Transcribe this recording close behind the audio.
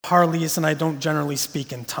Harleys, and I don't generally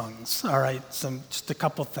speak in tongues, all right? Just a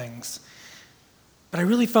couple things. But I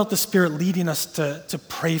really felt the Spirit leading us to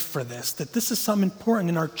pray for this, that this is something important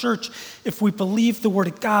in our church. If we believe the Word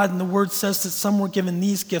of God and the Word says that some were given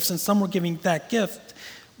these gifts and some were given that gift,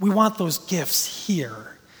 we want those gifts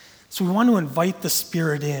here. So we want to invite the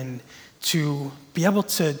Spirit in to be able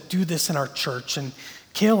to do this in our church. And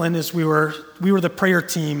Kaylin, as we were the prayer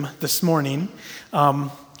team this morning,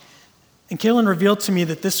 and Kaylin revealed to me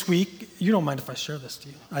that this week, you don't mind if I share this to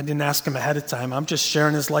you. I didn't ask him ahead of time. I'm just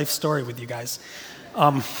sharing his life story with you guys.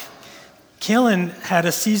 Kaylin had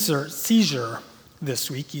a seizure this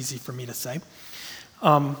week, easy for me to say.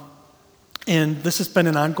 And this has been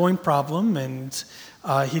an ongoing problem, and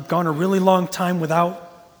he'd gone a really long time without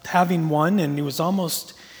having one, and he was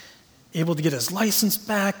almost able to get his license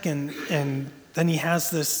back, and then he has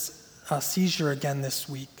this seizure again this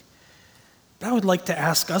week. But I would like to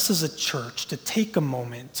ask us as a church to take a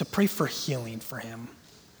moment to pray for healing for him.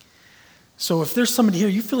 So if there's somebody here,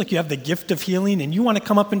 you feel like you have the gift of healing and you want to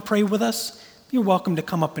come up and pray with us, you're welcome to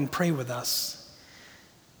come up and pray with us.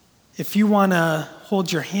 If you want to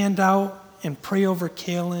hold your hand out and pray over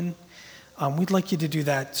Kaylin, we'd like you to do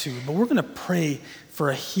that too. But we're going to pray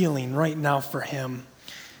for a healing right now for him.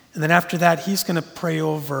 And then after that, he's going to pray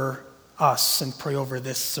over us and pray over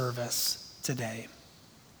this service today.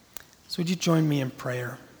 So would you join me in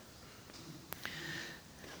prayer?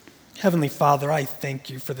 Heavenly Father, I thank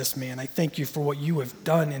you for this man. I thank you for what you have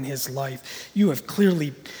done in his life. You have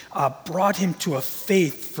clearly brought him to a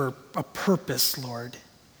faith for a purpose, Lord.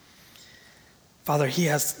 Father, he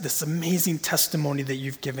has this amazing testimony that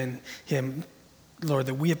you've given him, Lord,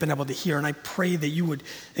 that we have been able to hear. And I pray that you would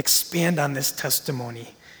expand on this testimony.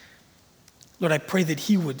 Lord, I pray that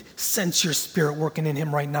he would sense your Spirit working in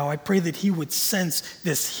him right now. I pray that he would sense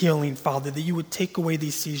this healing, Father, that you would take away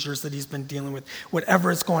these seizures that he's been dealing with.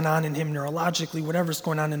 Whatever is going on in him neurologically, whatever is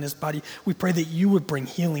going on in his body, we pray that you would bring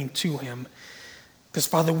healing to him. Because,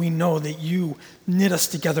 Father, we know that you knit us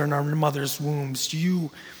together in our mother's wombs.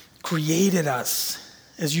 You created us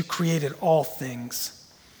as you created all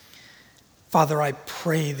things. Father, I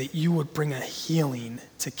pray that you would bring a healing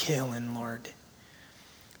to Kaylin, Lord.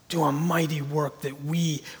 Do a mighty work that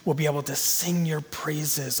we will be able to sing your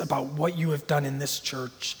praises about what you have done in this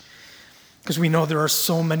church. Because we know there are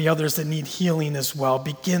so many others that need healing as well.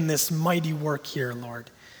 Begin this mighty work here, Lord.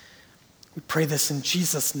 We pray this in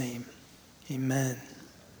Jesus' name. Amen.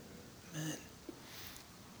 Amen.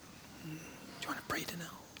 Do you want to pray to now?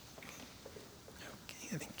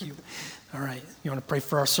 Okay, thank you. All right. You want to pray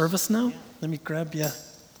for our service now? Yeah. Let me grab you.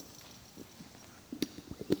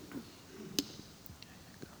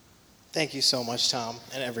 Thank you so much, Tom,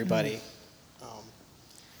 and everybody.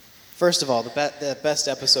 First of all, the best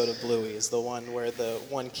episode of Bluey is the one where the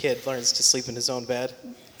one kid learns to sleep in his own bed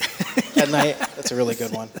at night. That's a really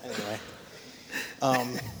good one.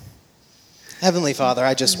 Anyway, Heavenly Father,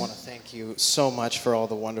 I just want to thank you so much for all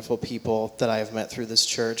the wonderful people that I have met through this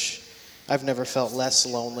church. I've never felt less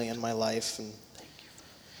lonely in my life, and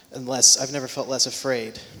I've never felt less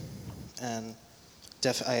afraid. And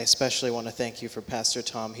I especially want to thank you for Pastor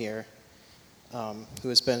Tom here, who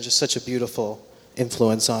has been just such a beautiful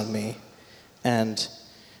influence on me and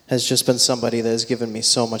has just been somebody that has given me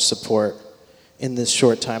so much support in this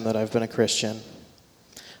short time that I've been a Christian.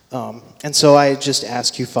 And so I just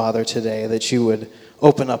ask you, Father, today that you would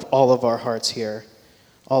open up all of our hearts here,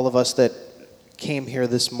 all of us that came here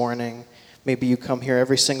this morning. Maybe you come here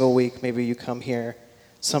every single week, maybe you come here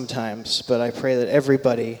sometimes, but I pray that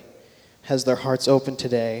everybody has their hearts open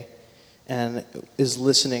today and is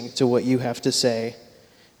listening to what you have to say,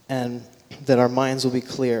 and that our minds will be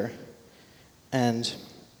clear. And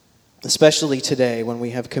especially today when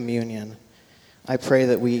we have communion, I pray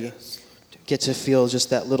that we get to feel just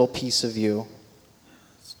that little piece of you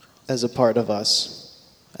as a part of us,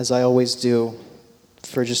 as I always do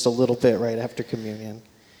for just a little bit right after communion.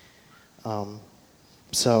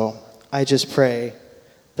 So I just pray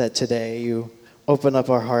that today you open up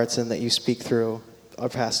our hearts and that you speak through our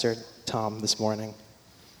pastor, Tom, this morning.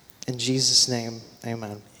 In Jesus' name,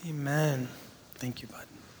 amen. Amen. Thank you, bud.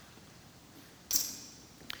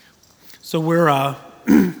 So we're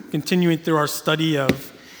continuing through our study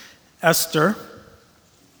of Esther. And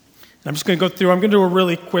I'm just going to go through, I'm going to do a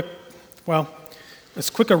really quick, as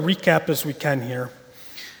quick a recap as we can here.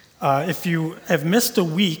 If you have missed a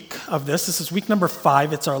week of this is week number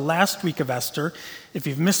 5. It's our last week of Esther. If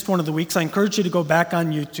you've missed one of the weeks, I encourage you to go back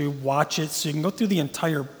on YouTube, watch it, so you can go through the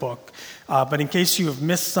entire book. But in case you have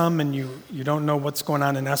missed some and you don't know what's going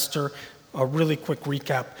on in Esther, a really quick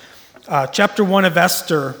recap. Chapter 1 of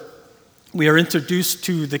Esther we are introduced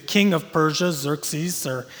to the king of Persia, Xerxes,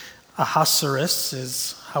 or Ahasuerus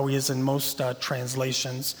is how he is in most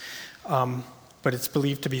translations, but it's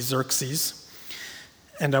believed to be Xerxes.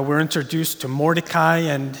 And we're introduced to Mordecai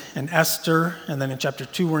and Esther, and then in chapter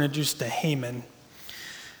 2 we're introduced to Haman.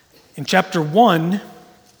 In chapter 1,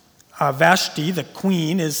 Vashti, the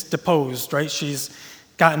queen, is deposed, right? She's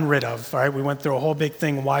gotten rid of, right? We went through a whole big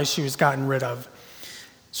thing why she was gotten rid of.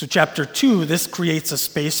 So chapter 2, this creates a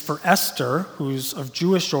space for Esther, who's of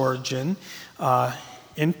Jewish origin,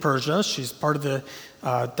 in Persia. She's part of the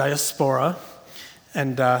diaspora,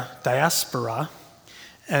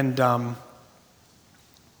 and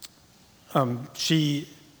she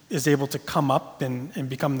is able to come up and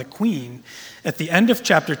become the queen. At the end of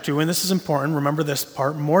chapter 2, and this is important, remember this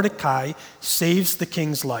part, Mordecai saves the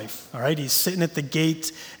king's life. All right, he's sitting at the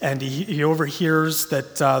gate, and he overhears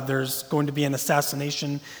that there's going to be an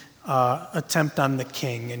assassination attempt on the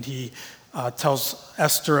king, and he tells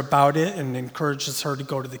Esther about it and encourages her to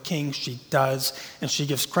go to the king. She does, and she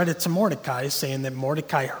gives credit to Mordecai, saying that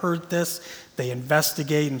Mordecai heard this. They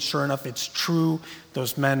investigate, and sure enough, it's true.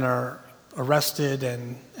 Those men are arrested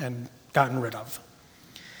and gotten rid of.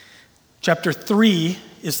 Chapter 3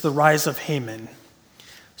 is the rise of Haman.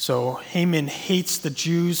 So Haman hates the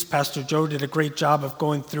Jews. Pastor Joe did a great job of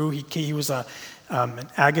going through. He was an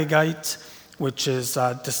Agagite, which is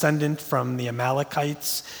a descendant from the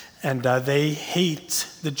Amalekites, and they hate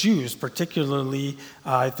the Jews, particularly,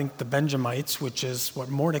 I think, the Benjamites, which is what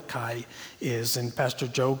Mordecai is. And Pastor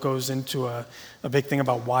Joe goes into a big thing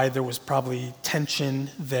about why there was probably tension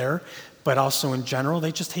there, but also in general,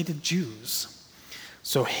 they just hated Jews.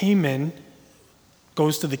 So Haman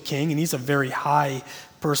goes to the king, and he's a very high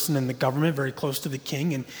person in the government, very close to the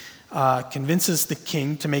king, and convinces the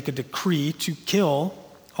king to make a decree to kill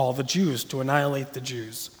all the Jews, to annihilate the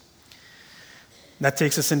Jews. That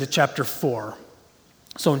takes us into chapter 4.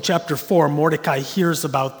 So in chapter 4, Mordecai hears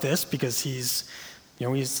about this because he's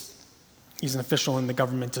an official in the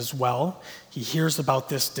government as well. He hears about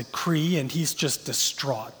this decree, and he's just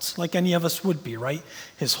distraught, like any of us would be, right?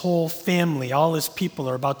 His whole family, all his people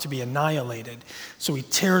are about to be annihilated. So he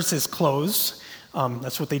tears his clothes.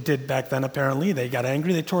 That's what they did back then, apparently. They got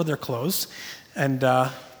angry, they tore their clothes, and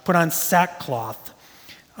put on sackcloth,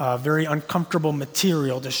 very uncomfortable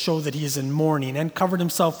material to show that he's in mourning, and covered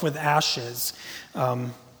himself with ashes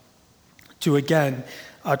to, again,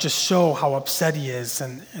 just show how upset he is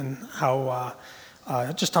and how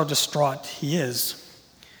distraught he is.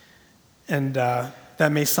 And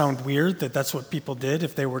that may sound weird that that's what people did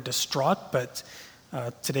if they were distraught, but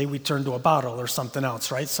today we turn to a bottle or something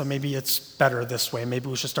else, right? So maybe it's better this way. Maybe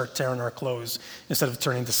we should start tearing our clothes instead of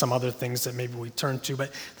turning to some other things that maybe we turn to.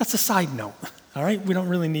 But that's a side note, all right? We don't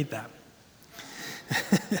really need that.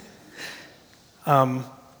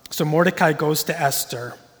 So Mordecai goes to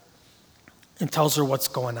Esther and tells her what's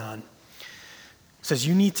going on. He says,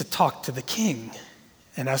 you need to talk to the king.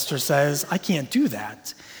 And Esther says, I can't do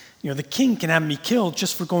that. The king can have me killed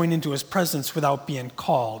just for going into his presence without being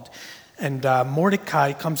called. And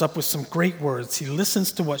Mordecai comes up with some great words. He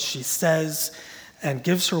listens to what she says and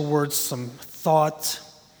gives her words some thought.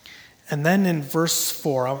 And then in verse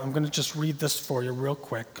 4, I'm going to just read this for you real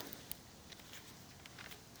quick.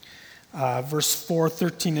 Verse 4,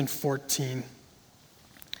 13 and 14.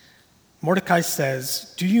 Mordecai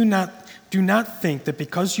says, do not think that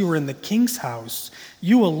because you are in the king's house,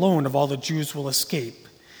 you alone of all the Jews will escape.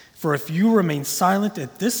 For if you remain silent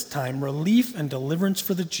at this time, relief and deliverance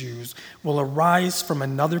for the Jews will arise from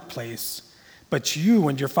another place, but you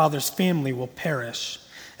and your father's family will perish.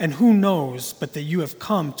 And who knows but that you have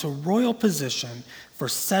come to royal position for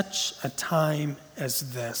such a time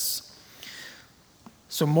as this.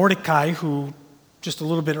 So Mordecai, who just a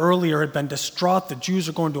little bit earlier had been distraught, the Jews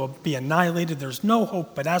are going to be annihilated, there's no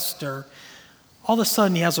hope but Esther, all of a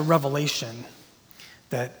sudden he has a revelation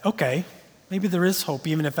that, okay, maybe there is hope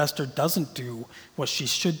even if Esther doesn't do what she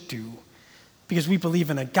should do, because we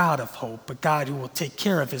believe in a God of hope, a God who will take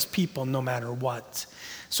care of his people no matter what.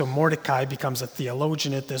 So Mordecai becomes a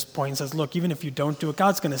theologian at this point and says, look, even if you don't do it,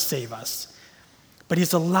 God's going to save us. But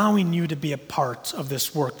he's allowing you to be a part of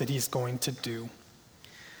this work that he's going to do.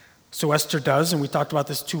 So Esther does, and we talked about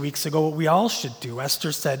this 2 weeks ago, what we all should do.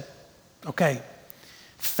 Esther said, okay,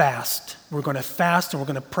 fast. We're going to fast and we're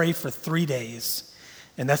going to pray for 3 days.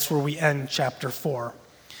 And that's where we end chapter 4.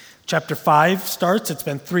 Chapter 5 starts. It's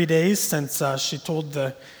been 3 days since she told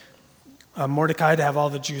Mordecai to have all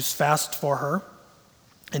the Jews fast for her.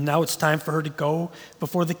 And now it's time for her to go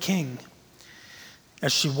before the king.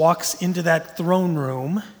 As she walks into that throne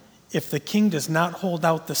room, if the king does not hold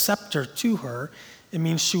out the scepter to her, it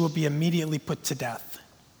means she will be immediately put to death.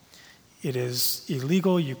 It is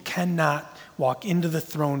illegal. You cannot walk into the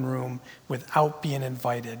throne room without being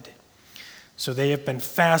invited. So they have been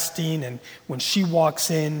fasting, and when she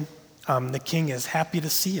walks in, the king is happy to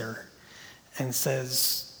see her and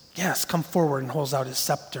says, yes, come forward, and holds out his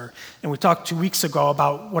scepter. And we talked 2 weeks ago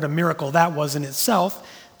about what a miracle that was in itself,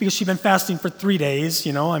 because she'd been fasting for 3 days,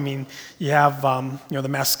 you have, the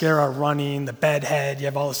mascara running, the bedhead, you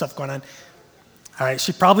have all this stuff going on. All right,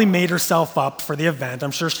 she probably made herself up for the event.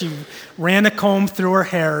 I'm sure she ran a comb through her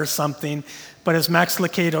hair or something. But as Max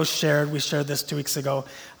Lucado shared, we shared this 2 weeks ago,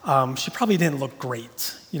 she probably didn't look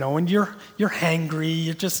great. When you're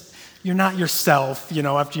hangry, you're not yourself,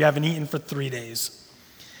 after you haven't eaten for 3 days.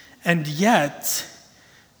 And yet,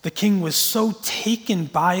 the king was so taken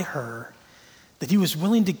by her that he was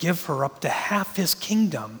willing to give her up to half his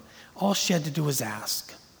kingdom. All she had to do was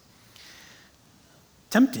ask.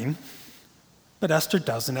 Tempting. But Esther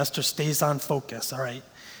doesn't. Esther stays on focus. All right,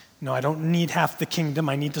 no, I don't need half the kingdom.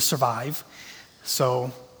 I need to survive.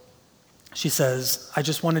 So she says, I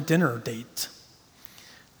just want a dinner date.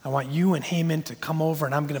 I want you and Haman to come over,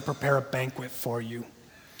 and I'm going to prepare a banquet for you.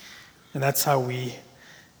 And that's how we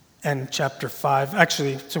end chapter 5.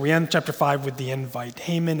 Actually, so we end chapter 5 with the invite.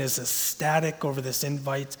 Haman is ecstatic over this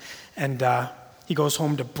invite, and he goes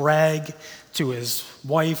home to brag to his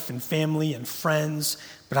wife and family and friends.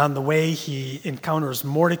 But on the way, he encounters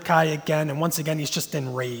Mordecai again, and once again, he's just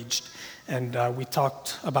enraged. And we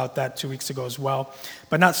talked about that 2 weeks ago as well.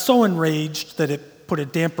 But not so enraged that it put a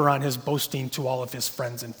damper on his boasting to all of his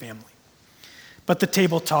friends and family. But the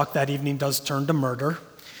table talk that evening does turn to murder,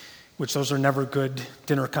 which those are never good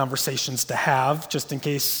dinner conversations to have, just in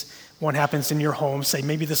case one happens in your home. Say,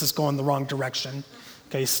 maybe this is going the wrong direction.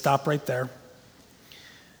 Okay, stop right there.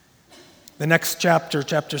 The next chapter,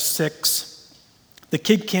 chapter 6, the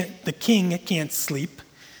king can't sleep,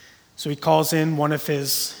 so he calls in one of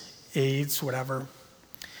his aides, whatever,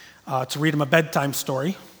 to read him a bedtime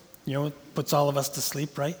story. It puts all of us to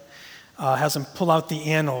sleep, right? Has him pull out the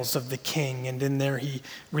annals of the king, and in there he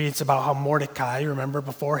reads about how Mordecai, remember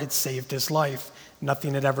before, had saved his life.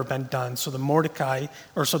 Nothing had ever been done. So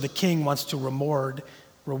the king wants to reward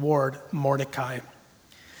Mordecai.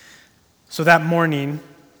 So that morning,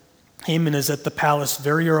 Haman is at the palace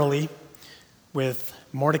very early with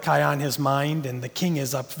Mordecai on his mind, and the king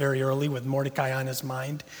is up very early with Mordecai on his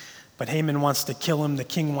mind. But Haman wants to kill him, the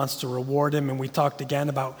king wants to reward him, and we talked again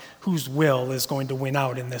about whose will is going to win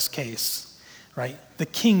out in this case, right? The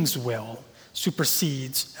king's will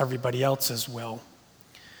supersedes everybody else's will.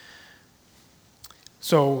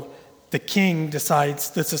 So the king decides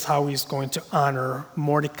this is how he's going to honor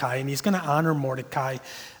Mordecai, and he's going to honor Mordecai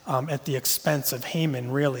at the expense of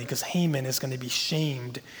Haman, really, because Haman is going to be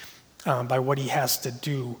shamed by what he has to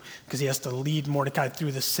do, because he has to lead Mordecai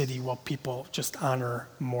through the city while people just honor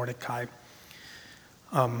Mordecai.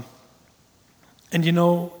 I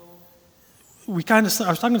was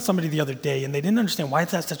talking to somebody the other day, and they didn't understand why is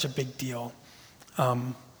that such a big deal.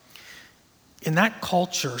 In that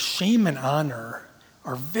culture, shame and honor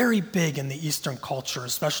are very big in the Eastern culture,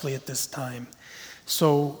 especially at this time.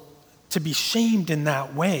 So to be shamed in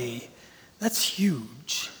that way, that's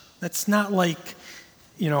huge. That's not like,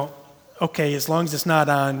 okay, as long as it's not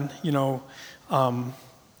on,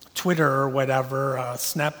 Twitter or whatever,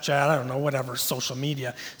 Snapchat, I don't know, whatever, social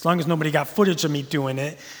media. As long as nobody got footage of me doing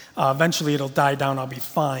it, eventually it'll die down, I'll be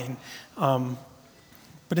fine.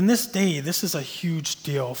 But in this day, this is a huge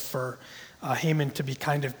deal for Haman to be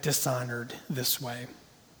kind of dishonored this way.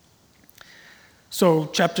 So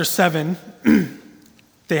chapter 7,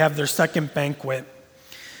 they have their second banquet.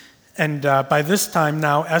 And by this time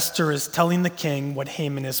now, Esther is telling the king what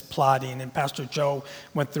Haman is plotting. And Pastor Joe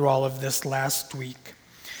went through all of this last week.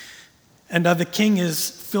 And the king is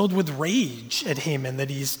filled with rage at Haman that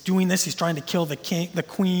he's doing this. He's trying to kill the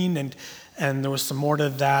queen, and there was some more to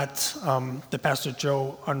that that Pastor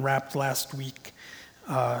Joe unwrapped last week.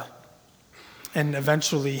 And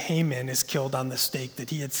eventually Haman is killed on the stake that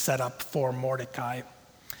he had set up for Mordecai.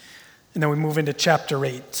 And then we move into chapter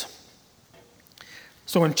 8.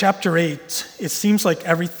 So in chapter 8, it seems like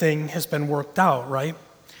everything has been worked out, right?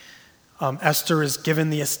 Esther is given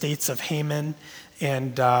the estates of Haman,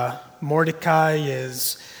 and Mordecai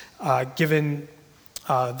is given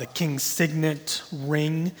the king's signet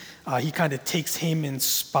ring. He kind of takes Haman's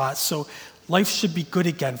spot. So life should be good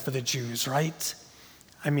again for the Jews, right?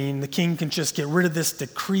 I mean, the king can just get rid of this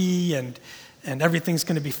decree and everything's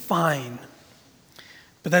going to be fine.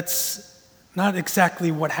 But that's not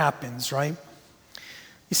exactly what happens, right?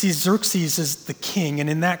 You see, Xerxes is the king, and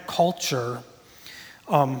in that culture,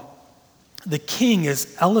 the king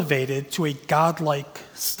is elevated to a godlike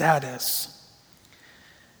status.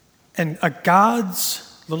 And a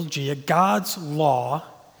God's, little g, a God's law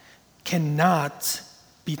cannot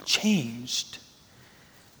be changed.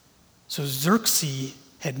 So Xerxes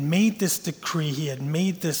had made this decree, he had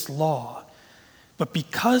made this law. But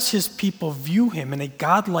because his people view him in a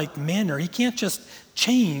godlike manner, he can't just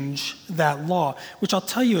change that law. Which I'll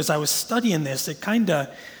tell you, as I was studying this, it kind of,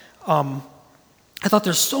 I thought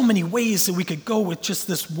there's so many ways that we could go with just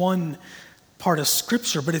this one part of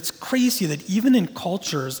Scripture. But it's crazy that even in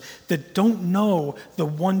cultures that don't know the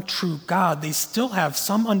one true God, they still have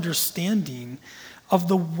some understanding of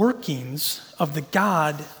the workings of the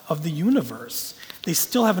God of the universe. They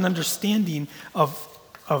still have an understanding of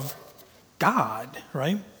God,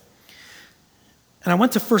 right? And I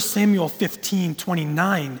went to 1 Samuel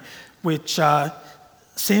 15:29, which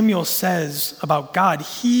Samuel says about God,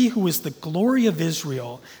 "He who is the glory of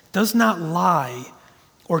Israel does not lie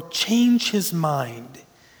or change his mind,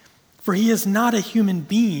 for he is not a human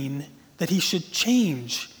being that he should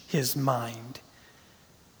change his mind."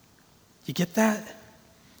 You get that?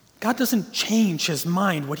 God doesn't change his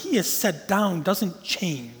mind. What he has set down doesn't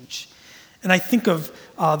change. And I think of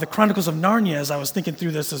the Chronicles of Narnia as I was thinking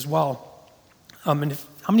through this as well. How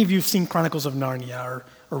many of you have seen Chronicles of Narnia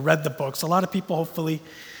or read the books? A lot of people, hopefully.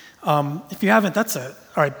 If you haven't, that's it.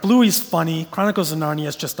 All right, Bluey's funny. Chronicles of Narnia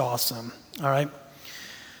is just awesome. All right.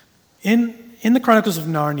 In the Chronicles of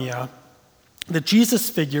Narnia, the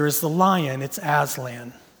Jesus figure is the lion. It's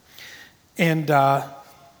Aslan. And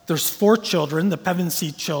there's 4 children, the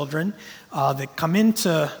Pevensey children, that come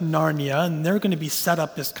into Narnia, and they're going to be set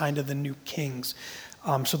up as kind of the new kings.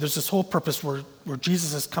 So there's this whole purpose where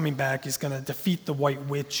Jesus is coming back. He's going to defeat the White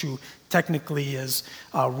Witch, who technically is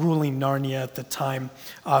ruling Narnia at the time.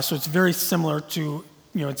 So it's very similar to,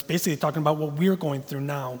 it's basically talking about what we're going through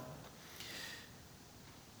now.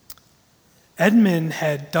 Edmund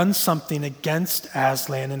had done something against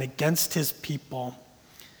Aslan and against his people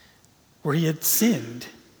where he had sinned.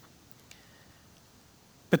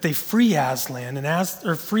 But they free Aslan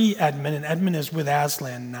or free Edmund, and Edmund is with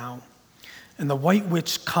Aslan now. And the White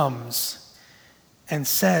Witch comes and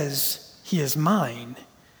says, "He is mine."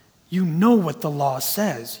 You know what the law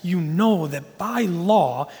says. You know that by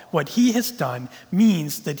law, what he has done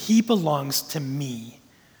means that he belongs to me.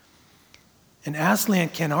 And Aslan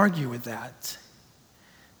can't argue with that.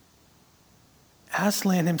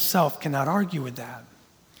 Aslan himself cannot argue with that.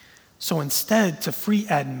 So instead, to free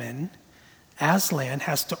Edmund, Aslan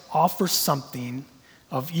has to offer something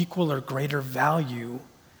of equal or greater value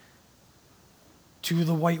to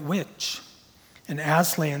the White Witch. And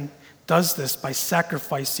Aslan does this by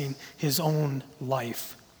sacrificing his own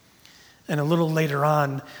life. And a little later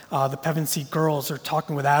on, the Pevensey girls are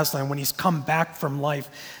talking with Aslan when he's come back from life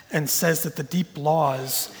and says that the deep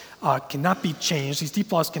laws cannot be changed. These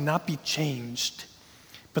deep laws cannot be changed.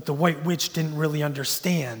 But the White Witch didn't really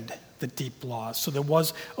understand the deep laws, so there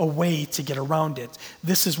was a way to get around it.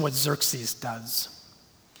 This is what Xerxes does.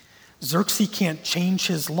 Xerxes can't change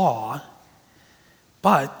his law,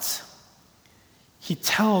 but he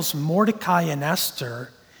tells Mordecai and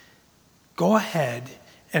Esther, go ahead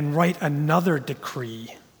and write another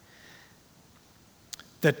decree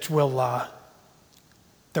that will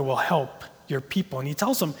help your people. And he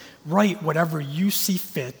tells them, write whatever you see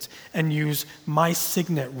fit and use my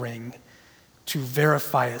signet ring to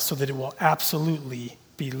verify it so that it will absolutely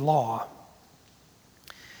be law.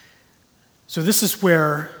 So this is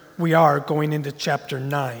where we are going into chapter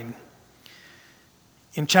 9.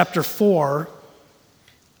 In chapter 4,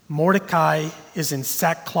 Mordecai is in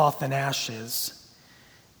sackcloth and ashes.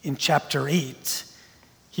 In chapter 8,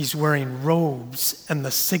 he's wearing robes and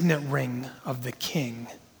the signet ring of the king.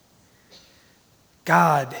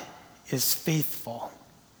 God is faithful.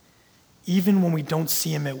 Even when we don't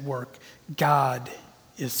see him at work, God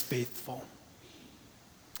is faithful.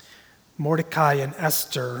 Mordecai and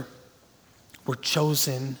Esther were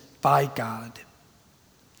chosen by God.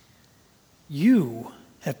 You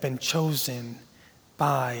have been chosen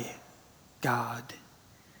by God.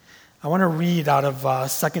 I want to read out of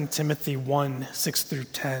 2 Timothy 1, 6 through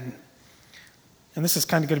 10. And this is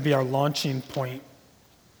kind of going to be our launching point.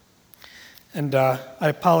 And I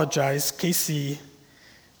apologize. Casey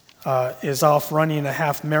is off running a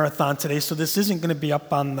half marathon today, so this isn't going to be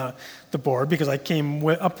up on the board because I came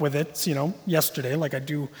up with it, yesterday, like I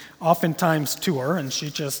do oftentimes to her, and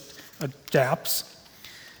she just adapts.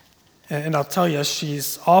 And I'll tell you,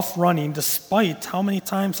 she's off running despite how many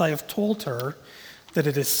times I have told her that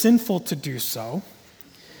it is sinful to do so.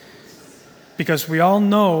 Because we all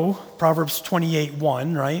know Proverbs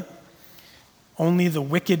 28:1, right? Only the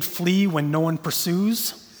wicked flee when no one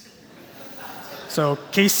pursues. So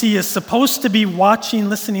Casey is supposed to be watching,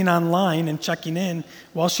 listening online, and checking in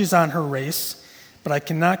while she's on her race, but I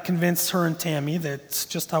cannot convince her and Tammy that's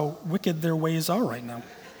just how wicked their ways are right now.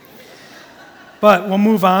 But we'll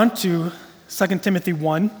move on to 2 Timothy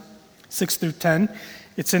 1, 6 through 10.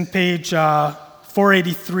 It's in page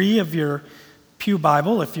 483 of your Pew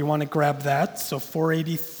Bible, if you want to grab that. So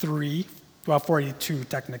 483, well, 482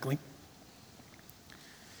 technically.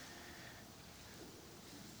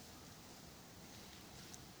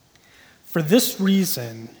 For this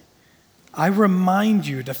reason, I remind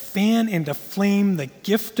you to fan and to flame the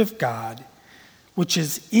gift of God, which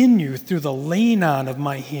is in you through the laying on of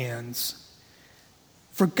my hands.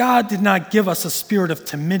 For God did not give us a spirit of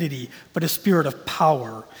timidity, but a spirit of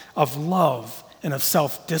power, of love, and of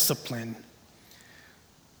self-discipline.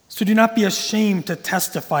 So do not be ashamed to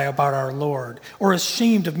testify about our Lord, or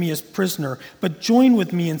ashamed of me as prisoner, but join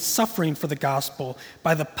with me in suffering for the gospel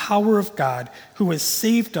by the power of God, who has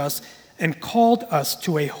saved us and called us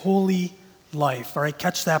to a holy life. All right,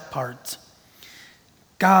 catch that part.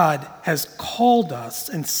 God has called us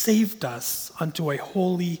and saved us unto a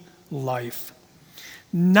holy life,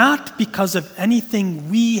 not because of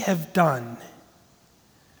anything we have done,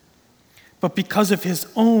 but because of his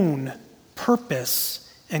own purpose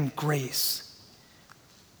and grace.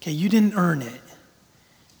 Okay, you didn't earn it.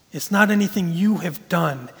 It's not anything you have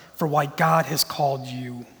done for why God has called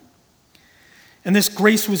you. And this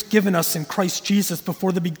grace was given us in Christ Jesus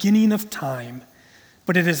before the beginning of time,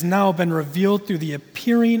 but it has now been revealed through the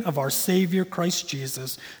appearing of our Savior, Christ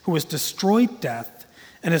Jesus, who has destroyed death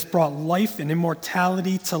and has brought life and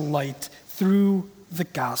immortality to light through the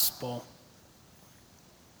gospel.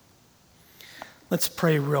 Let's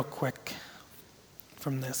pray real quick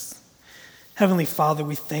from this. Heavenly Father,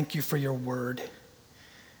 we thank you for your word.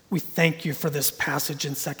 We thank you for this passage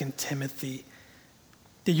in 2 Timothy,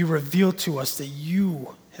 that you reveal to us that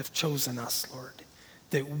you have chosen us, Lord,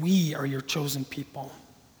 that we are your chosen people.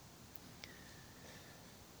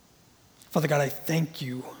 Father God, I thank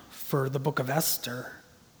you for the book of Esther.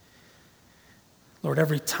 Lord,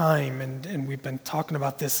 every time, and we've been talking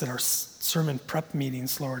about this in our sermon prep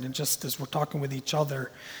meetings, Lord, and just as we're talking with each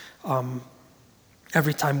other,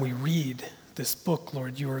 every time we read this book,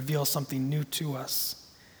 Lord, you reveal something new to us.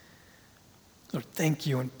 Lord, thank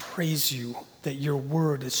you and praise you that your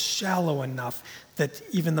word is shallow enough that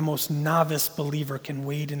even the most novice believer can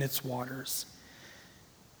wade in its waters.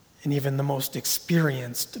 And even the most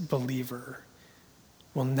experienced believer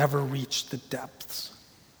will never reach the depths.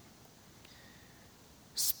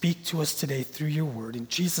 Speak to us today through your word. In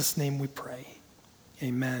Jesus' name we pray.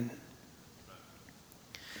 Amen.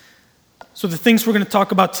 So the things we're going to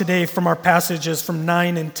talk about today from our passages from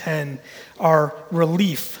 9 and 10 are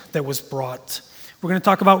relief that was brought. We're going to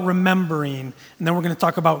talk about remembering, and then we're going to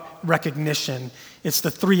talk about recognition. It's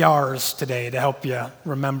the 3 R's today to help you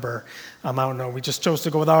remember. I don't know, we just chose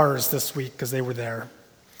to go with R's this week because they were there.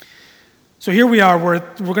 So here we are. We're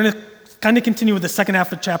going to kind of continue with the second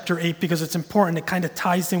half of chapter 8 because it's important. It kind of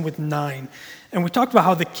ties in with 9. And we talked about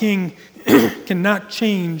how the king cannot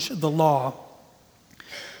change the law.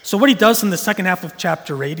 So what he does in the second half of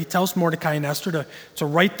chapter 8, he tells Mordecai and Esther to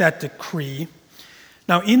write that decree.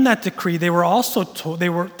 Now, in that decree, they were also told,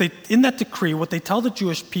 in that decree, what they tell the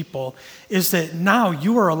Jewish people is that now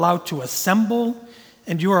you are allowed to assemble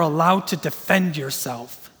and you are allowed to defend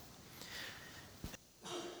yourself.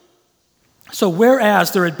 So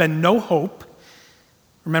whereas there had been no hope,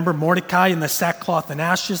 remember Mordecai and the sackcloth and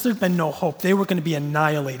ashes, there had been no hope. They were going to be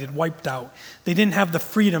annihilated, wiped out. They didn't have the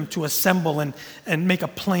freedom to assemble and make a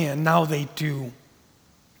plan. Now they do.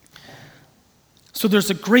 So there's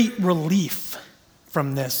a great relief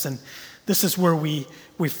from this, and this is where we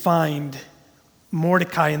find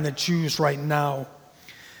Mordecai and the Jews right now.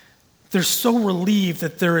 They're so relieved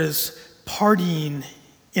that there is partying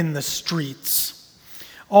in the streets.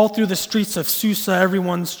 All through the streets of Susa,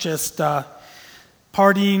 everyone's just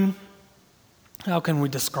partying. How can we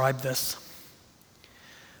describe this?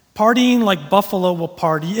 Partying like Buffalo will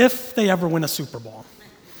party if they ever win a Super Bowl.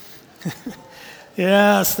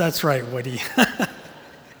 Yes, that's right, Woody.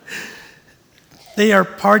 They are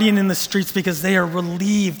partying in the streets because they are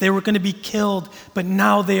relieved. They were going to be killed, but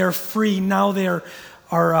now they are free. Now they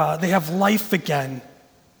have life again.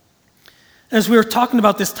 As we were talking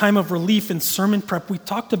about this time of relief in sermon prep, we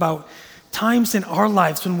talked about times in our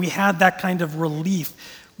lives when we had that kind of relief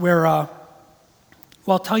where, I'll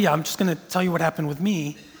tell you, I'm just going to tell you what happened with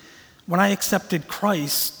me. When I accepted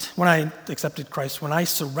Christ, when I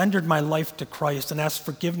surrendered my life to Christ and asked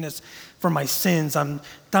forgiveness for my sins, I'm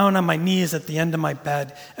down on my knees at the end of my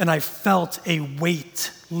bed, and I felt a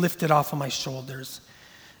weight lifted off of my shoulders.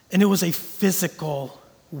 And it was a physical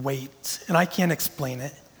weight, and I can't explain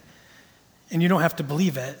it, and you don't have to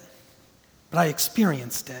believe it, but I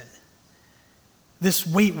experienced it. This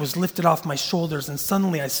weight was lifted off my shoulders, and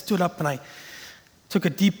suddenly I stood up and I took a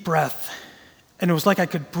deep breath, and it was like I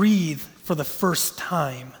could breathe for the first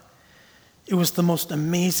time. It was the most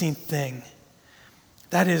amazing thing.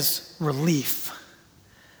 That is relief.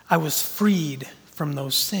 I was freed from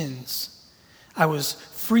those sins. I was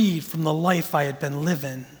freed from the life I had been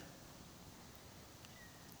living.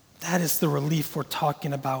 That is the relief we're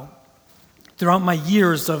talking about. Throughout my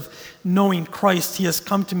years of knowing Christ, he has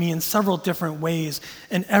come to me in several different ways,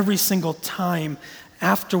 and every single time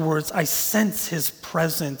afterwards, I sense his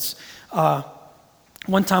presence.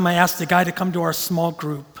 One time I asked a guy to come to our small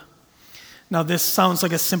group. Now, this sounds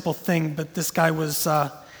like a simple thing, but this guy was,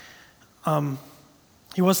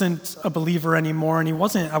 he wasn't a believer anymore, and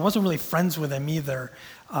I wasn't really friends with him either.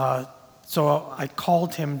 So I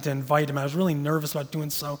called him to invite him. I was really nervous about doing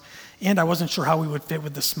so, and I wasn't sure how he would fit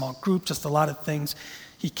with the small group, just a lot of things.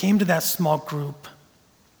 He came to that small group,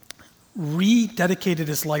 rededicated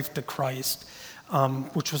his life to Christ,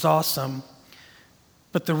 which was awesome.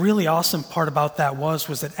 But the really awesome part about that was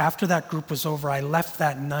that after that group was over, I left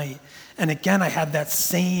that night, and again I had that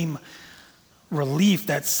same relief,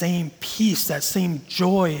 that same peace, that same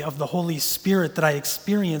joy of the Holy Spirit that I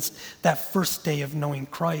experienced that first day of knowing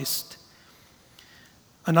Christ.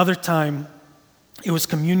 Another time, it was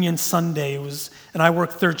Communion Sunday, and I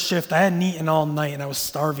worked third shift. I hadn't eaten all night, and I was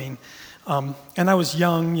starving. And I was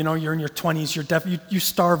young, you're in your 20s, you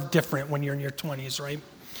starve different when you're in your 20s, right?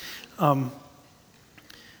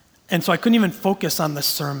 And so I couldn't even focus on the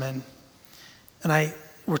sermon. And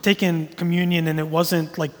we're taking communion, and it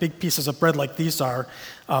wasn't like big pieces of bread like these are.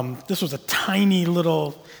 This was a tiny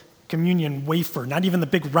little communion wafer, not even the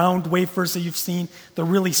big round wafers that you've seen, the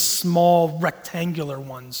really small rectangular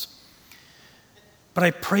ones. But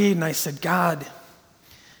I prayed and I said, God,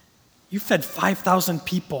 you fed 5,000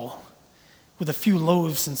 people with a few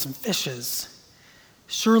loaves and some fishes.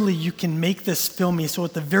 Surely you can make this fill me so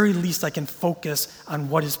at the very least I can focus on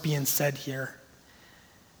what is being said here.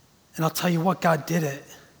 And I'll tell you what, God did it.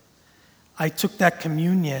 I took that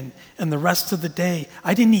communion, and the rest of the day,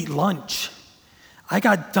 I didn't eat lunch. I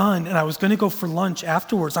got done, and I was going to go for lunch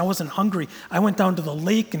afterwards. I wasn't hungry. I went down to the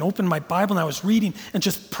lake and opened my Bible, and I was reading and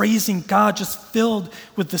just praising God, just filled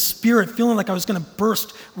with the Spirit, feeling like I was going to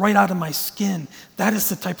burst right out of my skin. That is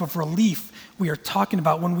the type of relief we are talking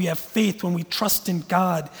about when we have faith, when we trust in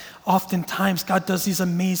God. Oftentimes, God does these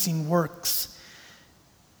amazing works,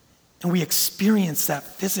 and we experience that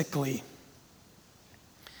physically.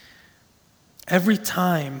 Every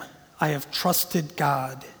time I have trusted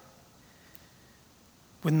God,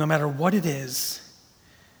 with no matter what it is,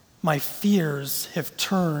 my fears have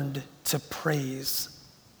turned to praise.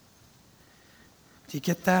 Do you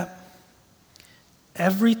get that?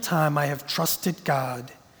 Every time I have trusted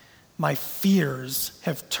God, my fears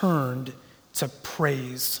have turned to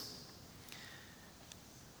praise.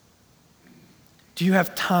 Do you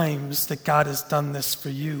have times that God has done this for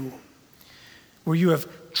you, where you have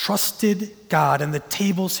trusted God and the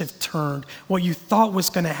tables have turned? What you thought was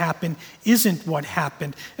going to happen isn't what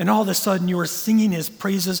happened, and all of a sudden you are singing his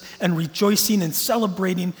praises and rejoicing and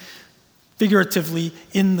celebrating figuratively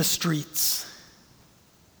in the streets.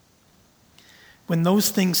 When those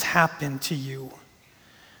things happen to you,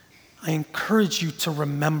 I encourage you to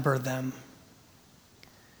remember them.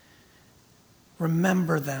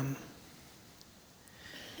 Remember them.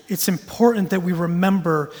 It's important that we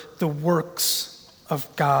remember the works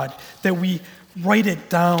of God, that we write it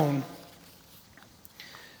down,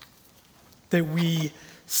 that we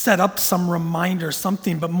set up some reminder,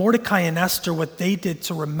 something. But Mordecai and Esther, what they did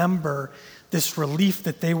to remember this relief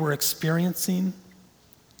that they were experiencing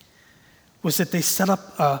was that they set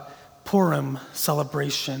up a Purim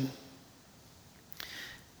celebration.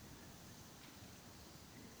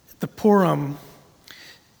 The Purim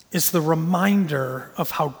is the reminder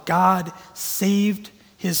of how God saved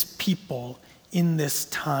his people in this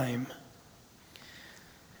time.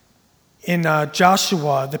 In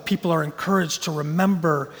Joshua, the people are encouraged to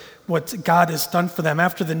remember what God has done for them.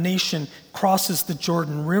 After the nation crosses the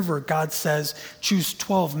Jordan River, God says, choose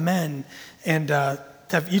 12 men and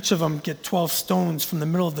have each of them get 12 stones from the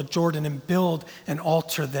middle of the Jordan and build an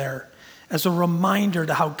altar there as a reminder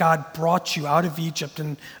to how God brought you out of Egypt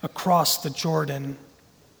and across the Jordan,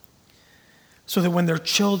 so that when their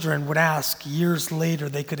children would ask years later,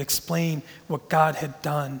 they could explain what God had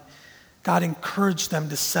done. God encouraged them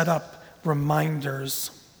to set up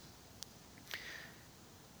reminders,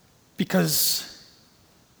 because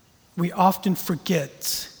we often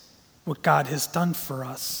forget what God has done for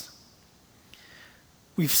us.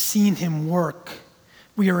 We've seen him work.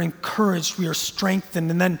 We are encouraged, we are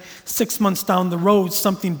strengthened, and then 6 months down the road,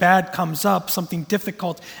 something bad comes up, something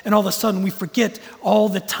difficult, and all of a sudden we forget all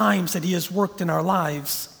the times that he has worked in our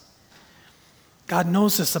lives. God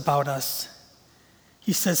knows this about us.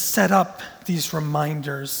 He says, set up these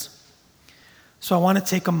reminders. So I want to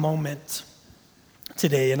take a moment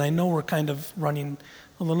today, and I know we're kind of running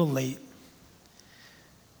a little late,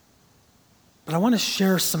 but I want to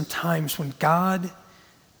share some times when God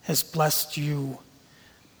has blessed you.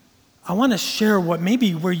 I want to share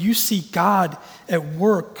where you see God at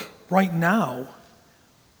work right now.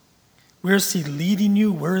 Where is he leading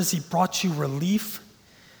you? Where has he brought you relief?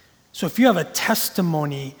 So if you have a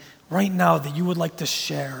testimony right now that you would like to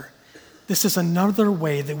share, this is another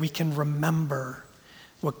way that we can remember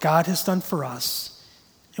what God has done for us,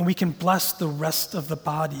 and we can bless the rest of the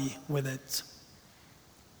body with it.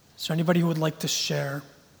 Is there anybody who would like to share?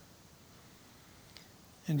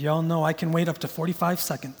 And y'all know I can wait up to 45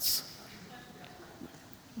 seconds.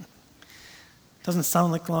 Doesn't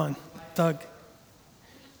sound like long. Doug, do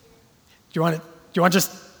you want to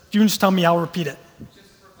just, you can just tell me, I'll repeat it. Just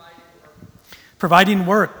providing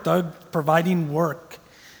work, Doug, providing work.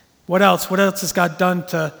 What else? What else has God done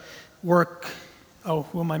to work? Oh,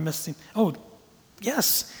 who am I missing? Oh,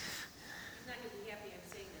 yes. He's not going to be happy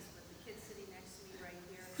I'm saying this, but the kid sitting next to me right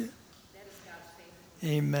here, that is God's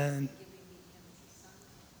faithfulness. Amen. Giving me him as a son.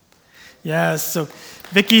 Yes, so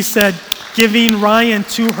Vicki said, giving Ryan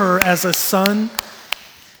to her as a son.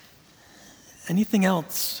 Anything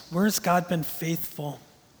else? Where has God been faithful?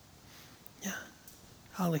 Yeah,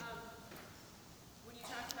 Holly. When you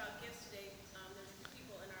talked about gifts today, there's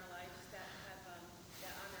people in our lives that have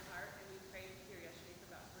that on their heart, and we prayed here yesterday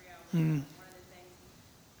for about 3 hours. One of the things,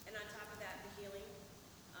 and on top of that, the healing.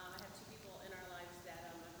 I have two people in our lives that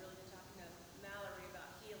I've really been talking to Mallory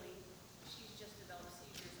about healing. She's just developed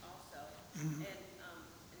seizures also, and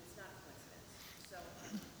it's not a coincidence. So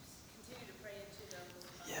just continue to pray into those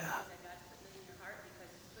things that God's putting in your heart, because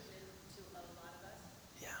He's putting it into a lot of us.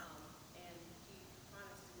 Yeah. And He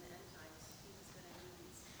promised in the end times He was going to do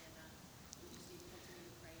these, and we just need to continue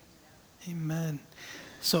to pray into that. Amen.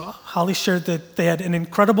 So Holly shared that they had an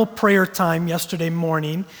incredible prayer time yesterday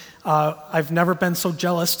morning. I've never been so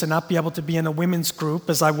jealous to not be able to be in a women's group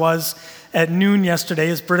as I was at noon yesterday,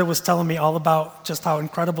 as Britta was telling me all about just how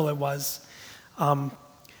incredible it was.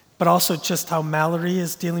 But also just how Mallory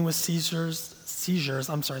is dealing with seizures,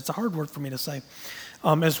 it's a hard word for me to say,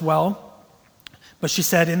 as well. But she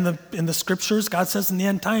said in the scriptures, God says in the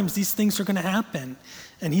end times, these things are going to happen.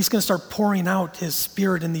 And he's going to start pouring out his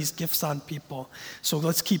spirit and these gifts on people. So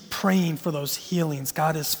let's keep praying for those healings.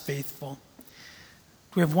 God is faithful.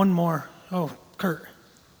 Do we have one more? Oh, Kurt.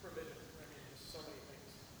 Provision. There's so many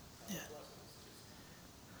things. Yeah. Blessings.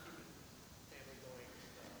 Just keeping family going.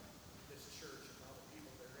 This church and all the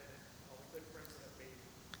people that are in it. All the good friends that I've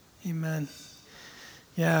made. Amen.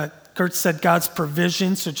 Yeah, Kurt said God's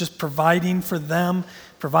provision, so just providing for them,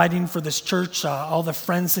 providing for this church, all the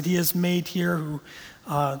friends that he has made here who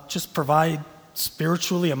just provide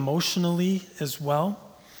spiritually, emotionally as well.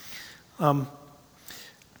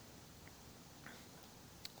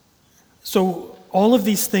 So all of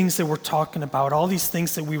these things that we're talking about, all these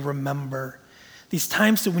things that we remember, these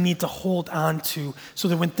times that we need to hold on to so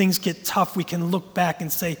that when things get tough, we can look back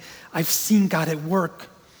and say, I've seen God at work.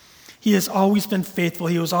 He has always been faithful.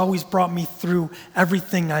 He has always brought me through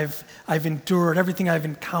everything I've endured, everything I've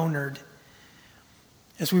encountered.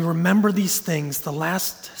 As we remember these things, the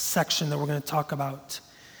last section that we're going to talk about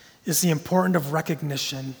is the importance of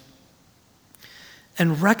recognition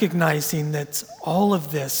and recognizing that all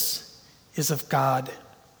of this is of God.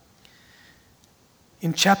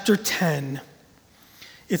 In chapter 10,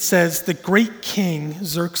 it says, the great king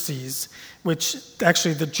Xerxes, which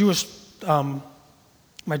actually the Jewish,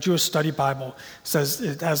 my Jewish study Bible says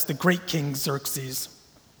it has the great king Xerxes.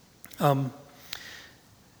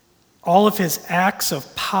 All of his acts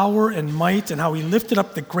of power and might and how he lifted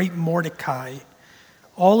up the great Mordecai,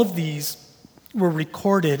 all of these were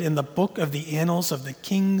recorded in the book of the annals of the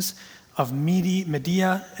kings of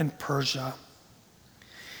Media and Persia.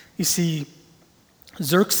 You see,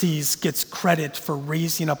 Xerxes gets credit for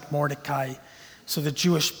raising up Mordecai, so the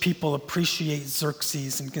Jewish people appreciate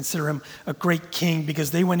Xerxes and consider him a great king because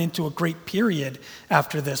they went into a great period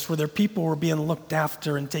after this where their people were being looked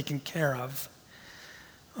after and taken care of.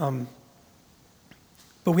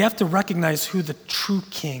 But we have to recognize who the true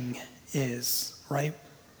king is, right?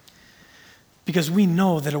 Because we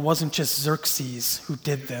know that it wasn't just Xerxes who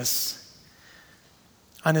did this.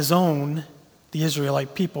 On his own, the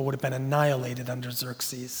Israelite people would have been annihilated under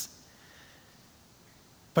Xerxes.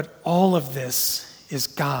 But all of this is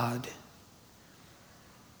God.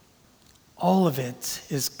 All of it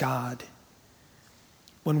is God.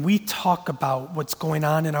 When we talk about what's going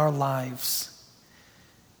on in our lives,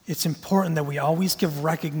 it's important that we always give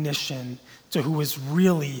recognition to who is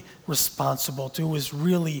really responsible, to who is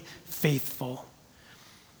really faithful,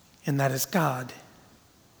 and that is God.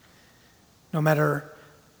 No matter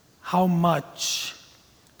how much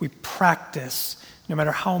we practice, no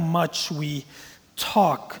matter how much we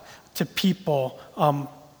talk to people,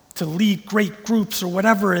 to lead great groups or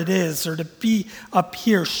whatever it is, or to be up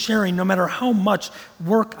here sharing, no matter how much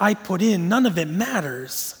work I put in, none of it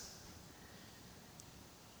matters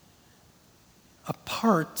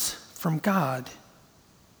apart from God.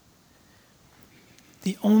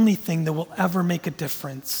 The only thing that will ever make a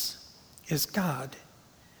difference is God.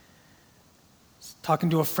 I was talking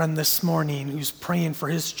to a friend this morning who's praying for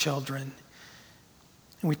his children.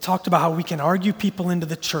 And we talked about how we can argue people into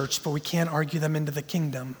the church, but we can't argue them into the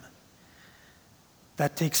kingdom.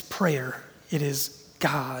 That takes prayer. It is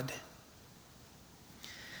God.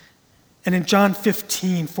 And in John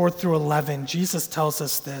 15, 4-11, Jesus tells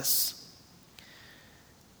us this.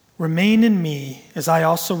 Remain in me as I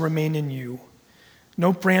also remain in you.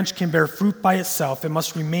 No branch can bear fruit by itself. It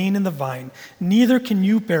must remain in the vine. Neither can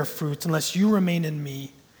you bear fruit unless you remain in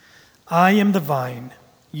me. I am the vine.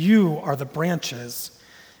 You are the branches.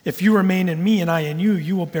 If you remain in me and I in you,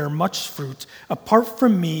 you will bear much fruit. Apart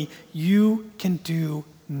from me, you can do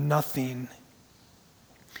nothing.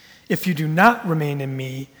 If you do not remain in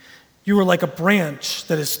me, you are like a branch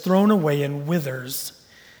that is thrown away and withers.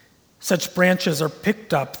 Such branches are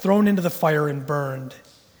picked up, thrown into the fire, and burned.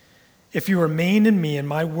 If you remain in me and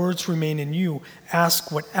my words remain in you,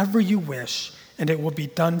 ask whatever you wish, and it will be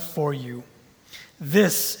done for you.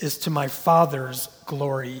 This is to my Father's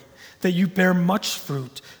glory, that you bear much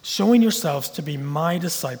fruit, showing yourselves to be my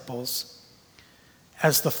disciples.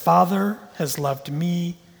 As the Father has loved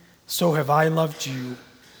me, so have I loved you.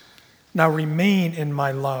 Now remain in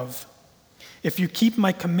my love. If you keep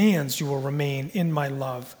my commands, you will remain in my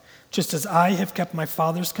love, just as I have kept my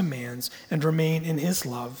Father's commands and remain in his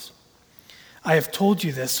love. I have told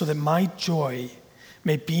you this so that my joy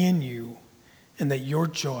may be in you and that your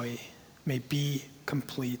joy may be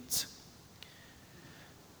complete.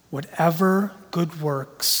 Whatever good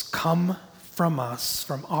works come from us,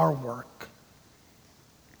 from our work,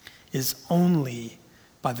 is only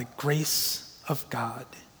by the grace of God.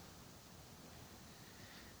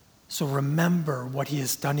 So remember what he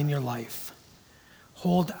has done in your life.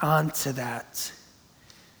 Hold on to that.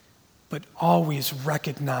 But always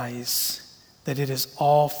recognize that it is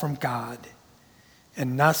all from God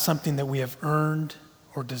and not something that we have earned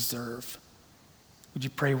or deserve. Would you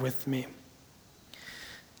pray with me?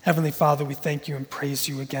 Heavenly Father, we thank you and praise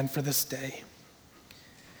you again for this day.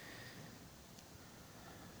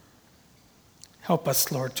 Help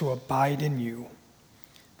us, Lord, to abide in you,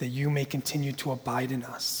 that you may continue to abide in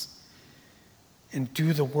us and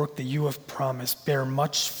do the work that you have promised, bear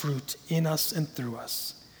much fruit in us and through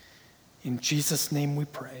us. In Jesus' name we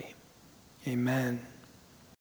pray. Amen.